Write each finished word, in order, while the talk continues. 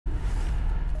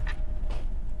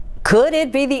Could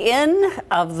it be the end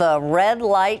of the red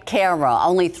light camera?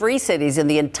 Only 3 cities in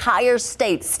the entire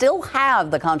state still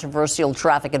have the controversial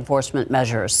traffic enforcement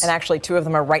measures. And actually 2 of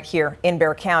them are right here in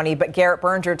Bexar County. But Garrett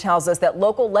Berger tells us that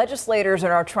local legislators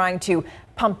are now trying to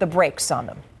pump the brakes on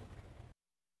them.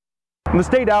 The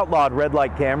state outlawed red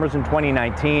light cameras in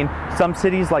 2019. Some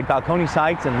cities like Balcones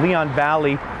Heights and Leon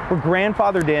Valley were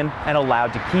grandfathered in and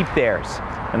allowed to keep theirs.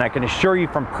 And I can assure you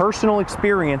from personal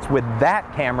experience with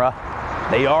that camera,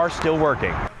 they are still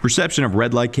working. Perception of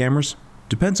red light cameras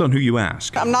depends on who you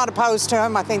ask. I'm not opposed to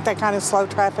them. I think they kind of slow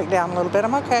traffic down a little bit.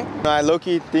 I'm okay. I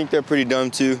low-key think they're pretty dumb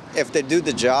too. If they do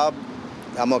the job,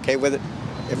 I'm okay with it.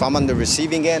 If I'm on the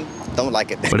receiving end, don't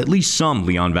like it. But at least some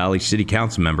Leon Valley City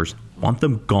Council members want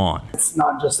them gone. It's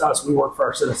not just us. We work for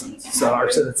our citizens. So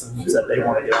our citizens said they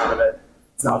want to get out of it.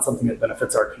 It's not something that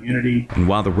benefits our community. And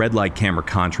while the red light camera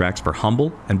contracts for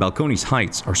Humble and Balcones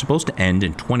Heights are supposed to end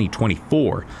in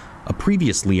 2024, a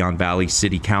previous Leon Valley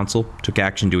City Council took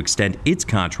action to extend its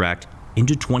contract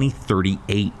into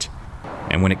 2038.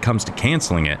 And when it comes to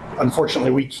canceling it, unfortunately,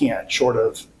 we can't, short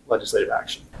of legislative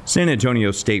action. San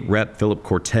Antonio State Rep Philip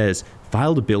Cortez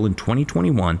filed a bill in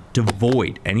 2021 to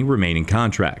void any remaining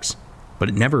contracts, but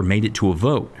it never made it to a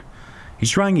vote. He's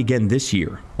trying again this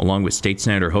year, along with State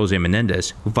Senator Jose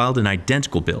Menendez, who filed an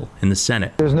identical bill in the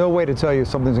Senate. There's no way to tell you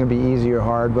something's going to be easy or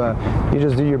hard, but you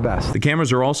just do your best. The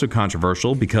cameras are also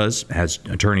controversial because, as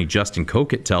attorney Justin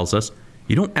Kokett tells us,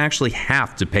 you don't actually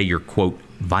have to pay your, quote,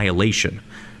 violation.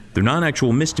 They're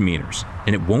non-actual misdemeanors,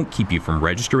 and it won't keep you from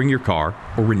registering your car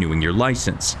or renewing your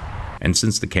license. And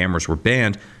since the cameras were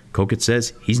banned, Kokett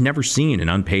says he's never seen an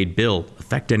unpaid bill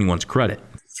affect anyone's credit.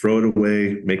 Throw it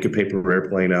away, make a paper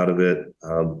airplane out of it,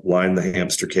 line the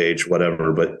hamster cage,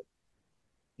 whatever, but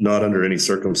not under any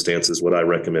circumstances would I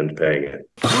recommend paying it.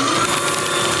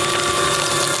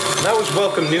 That was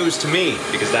welcome news to me,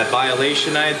 because that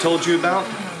violation I had told you about,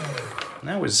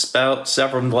 that was about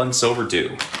several months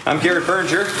overdue. I'm Garrett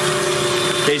Berger,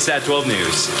 KSAT 12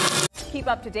 News. Keep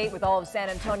up to date with all of San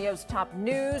Antonio's top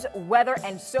news, weather,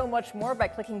 and so much more by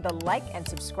clicking the like and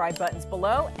subscribe buttons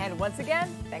below. And once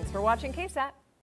again, thanks for watching KSAT.